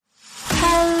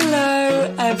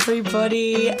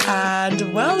everybody,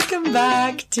 and welcome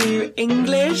back to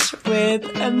English with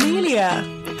Amelia.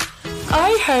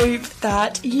 I hope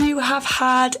that you have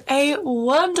had a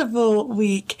wonderful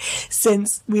week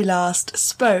since we last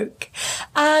spoke.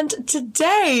 And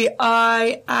today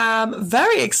I am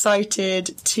very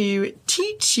excited to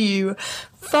teach you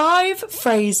 5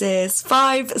 phrases,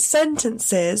 5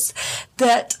 sentences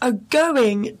that are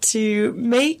going to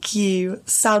make you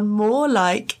sound more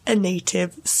like a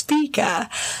native speaker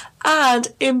and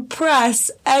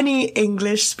impress any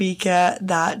English speaker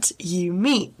that you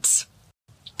meet.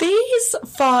 These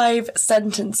 5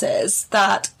 sentences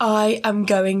that I am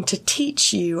going to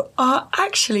teach you are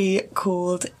actually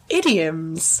called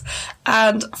idioms.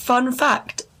 And fun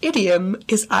fact, idiom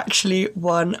is actually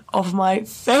one of my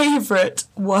favourite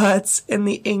words in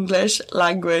the English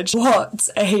language. What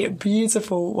a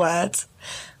beautiful word.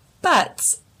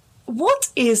 But what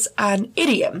is an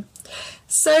idiom?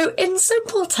 So in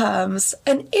simple terms,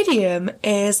 an idiom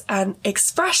is an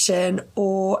expression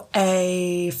or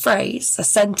a phrase, a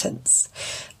sentence,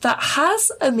 that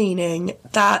has a meaning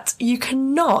that you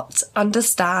cannot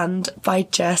understand by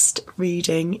just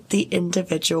reading the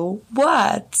individual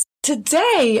words.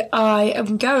 Today I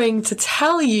am going to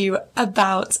tell you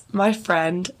about my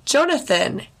friend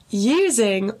Jonathan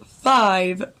using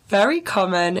 5 very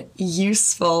common,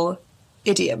 useful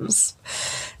idioms.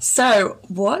 So,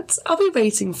 what are we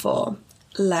waiting for?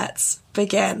 Let's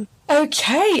begin.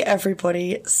 Okay,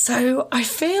 everybody, so I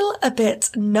feel a bit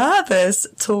nervous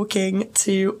talking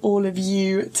to all of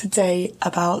you today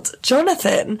about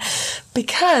Jonathan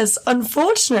because,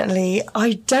 unfortunately,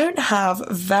 I don't have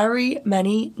very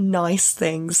many nice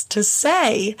things to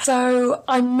say. So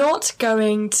I'm not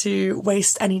going to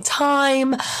waste any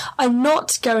time. I'm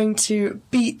not going to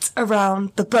beat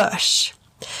around the bush.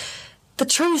 The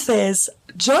truth is,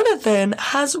 Jonathan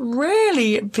has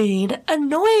really been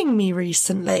annoying me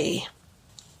recently.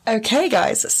 Okay,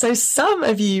 guys, so some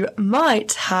of you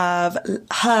might have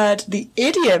heard the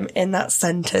idiom in that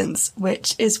sentence,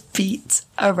 which is beat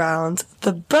around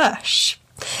the bush.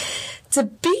 To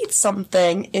beat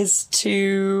something is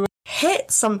to hit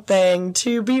something,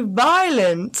 to be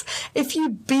violent. If you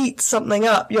beat something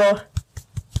up, you're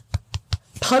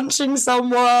punching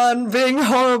someone, being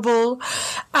horrible.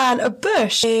 And a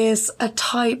bush is a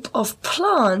type of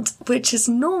plant which is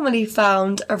normally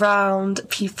found around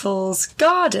people's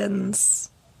gardens.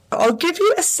 I'll give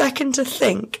you a second to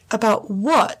think about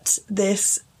what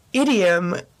this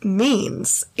idiom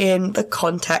means in the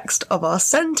context of our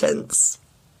sentence.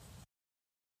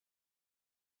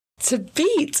 To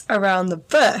beat around the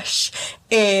bush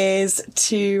is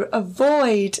to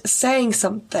avoid saying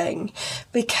something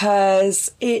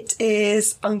because it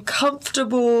is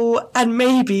uncomfortable and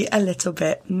maybe a little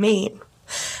bit mean.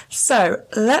 So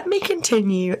let me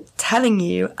continue telling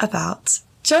you about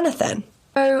Jonathan.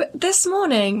 So this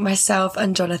morning, myself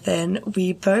and Jonathan,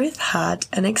 we both had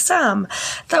an exam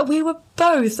that we were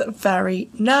both very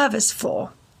nervous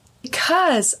for.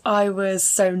 Because I was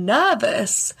so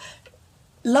nervous,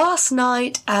 last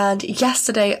night and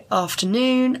yesterday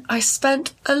afternoon, I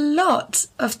spent a lot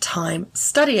of time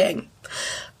studying,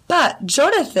 but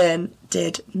Jonathan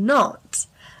did not.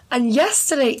 And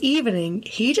yesterday evening,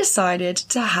 he decided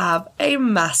to have a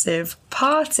massive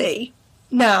party.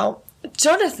 Now,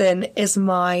 Jonathan is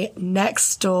my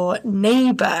next door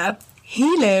neighbour.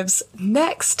 He lives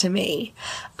next to me,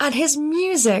 and his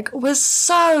music was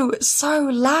so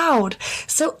loud,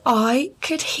 so I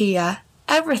could hear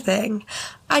everything.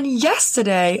 And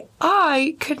yesterday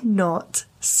I could not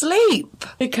sleep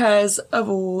because of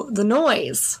all the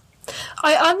noise.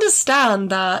 I understand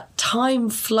that time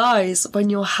flies when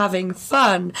you're having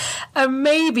fun, and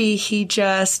maybe he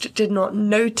just did not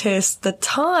notice the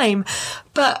time,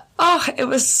 but it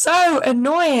was so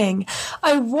annoying.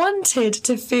 I wanted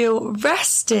to feel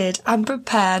rested and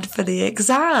prepared for the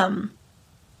exam.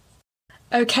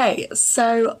 Okay,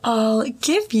 so I'll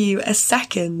give you a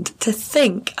second to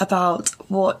think about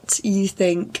what you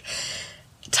think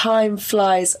time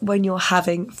flies when you're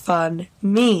having fun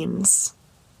means.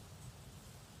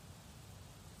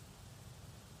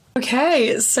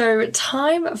 Okay, so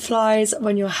time flies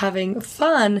when you're having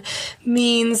fun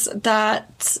means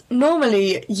that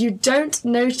normally you don't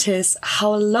notice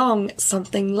how long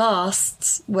something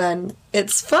lasts when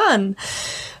it's fun.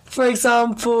 For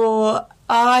example,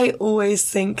 I always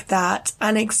think that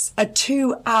a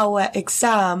 2-hour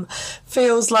exam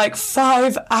feels like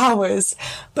 5 hours,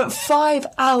 but 5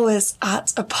 hours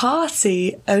at a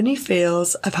party only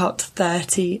feels about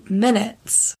 30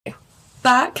 minutes.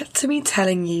 Back to me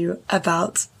telling you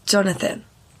about Jonathan.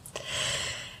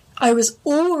 I was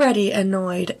already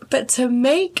annoyed, but to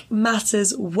make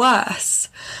matters worse,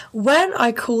 when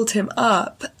I called him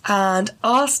up and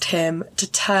asked him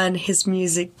to turn his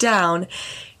music down,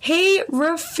 he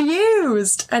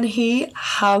refused and he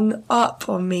hung up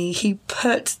on me. He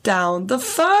put down the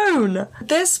phone. At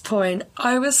this point,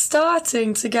 I was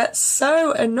starting to get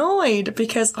so annoyed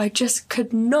because I just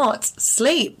could not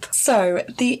sleep. So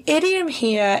the idiom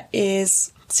here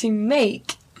is to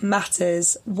make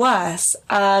matters worse,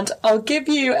 and I'll give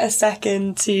you a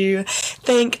second to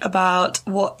think about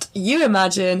what you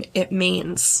imagine it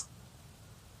means.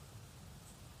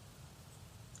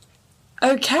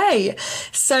 Okay,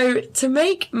 so to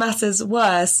make matters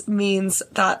worse means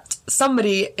that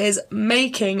somebody is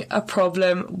making a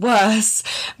problem worse,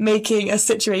 making a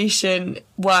situation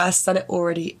worse than it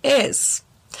already is.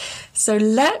 So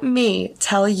let me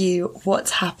tell you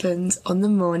what happened on the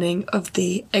morning of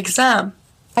the exam.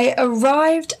 I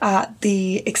arrived at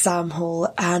the exam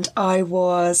hall and I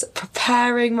was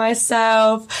preparing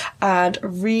myself and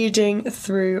reading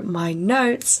through my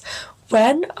notes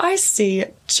when I see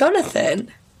Jonathan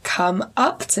come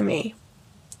up to me.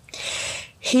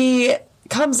 He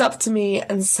comes up to me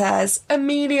and says,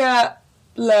 "Amelia,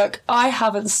 look, I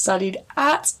haven't studied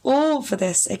at all for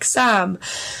this exam.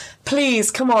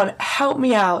 Please, come on, help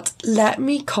me out. Let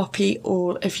me copy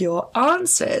all of your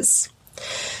answers."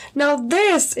 Now,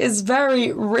 this is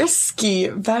very risky,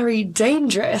 very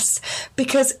dangerous,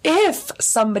 because if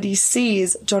somebody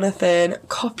sees Jonathan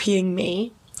copying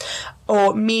me,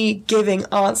 or me giving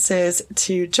answers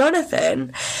to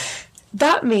Jonathan,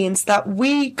 that means that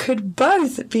we could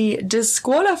both be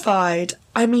disqualified.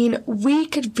 I mean, we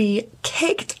could be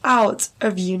kicked out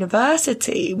of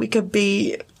university. We could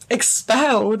be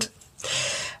expelled.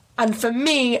 And for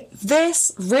me,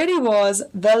 this really was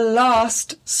the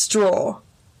last straw.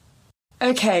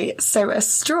 Okay, so a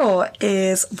straw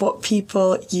is what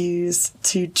people use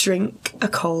to drink a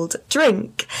cold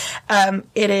drink.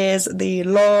 It is the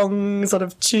long sort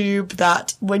of tube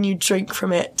that when you drink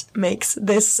from it makes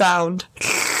this sound.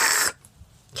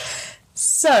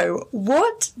 So,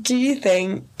 what do you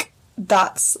think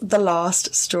 "that's the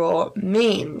last straw"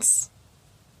 means?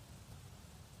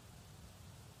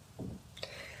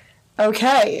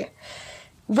 Okay.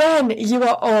 When you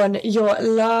are on your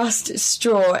last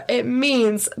straw, it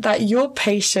means that your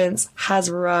patience has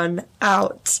run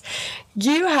out.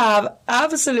 You have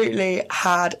absolutely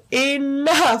had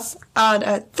enough. And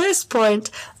at this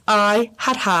point, I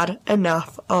had had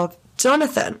enough of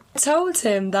Jonathan. I told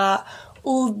him that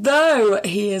although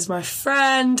he is my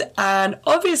friend and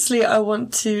obviously I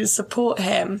want to support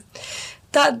him,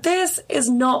 that this is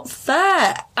not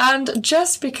fair, and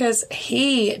just because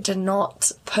he did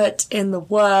not put in the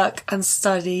work and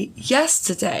study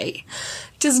yesterday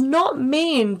does not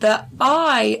mean that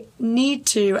I need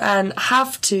to and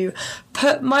have to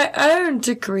put my own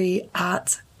degree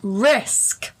at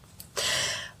risk.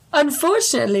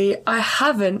 Unfortunately, I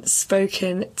haven't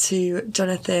spoken to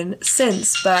Jonathan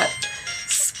since, but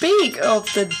speak of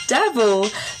the devil,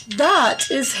 that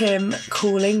is him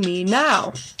calling me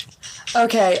now.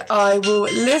 Okay, I will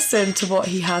listen to what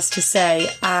he has to say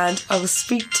and I will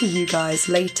speak to you guys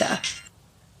later.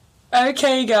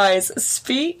 Okay guys,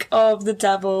 speak of the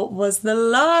devil was the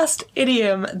last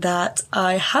idiom that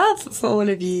I have for all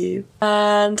of you.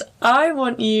 And I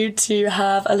want you to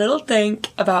have a little think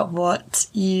about what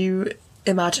you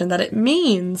imagine that it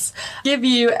means. Give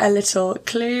you a little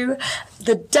clue.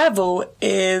 The devil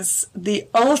is the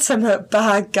ultimate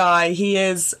bad guy. He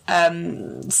is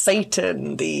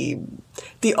Satan, the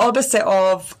opposite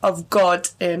of God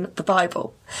in the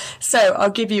Bible. So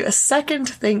I'll give you a second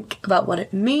to think about what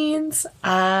it means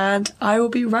and I will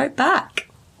be right back.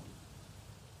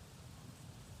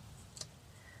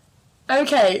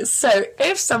 Okay, so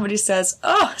if somebody says,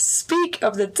 "Oh, speak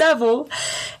of the devil,"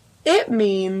 it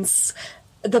means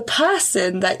the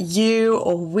person that you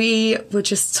or we were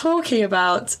just talking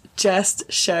about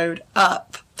just showed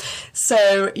up.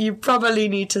 So you probably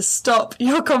need to stop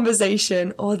your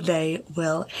conversation or they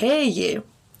will hear you.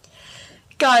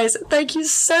 Guys, thank you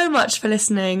so much for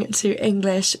listening to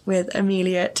English with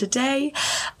Amelia today,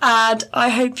 and I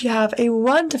hope you have a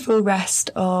wonderful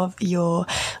rest of your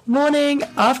morning,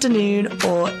 afternoon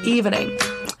or evening.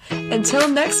 Until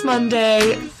next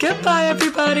Monday, goodbye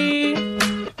everybody!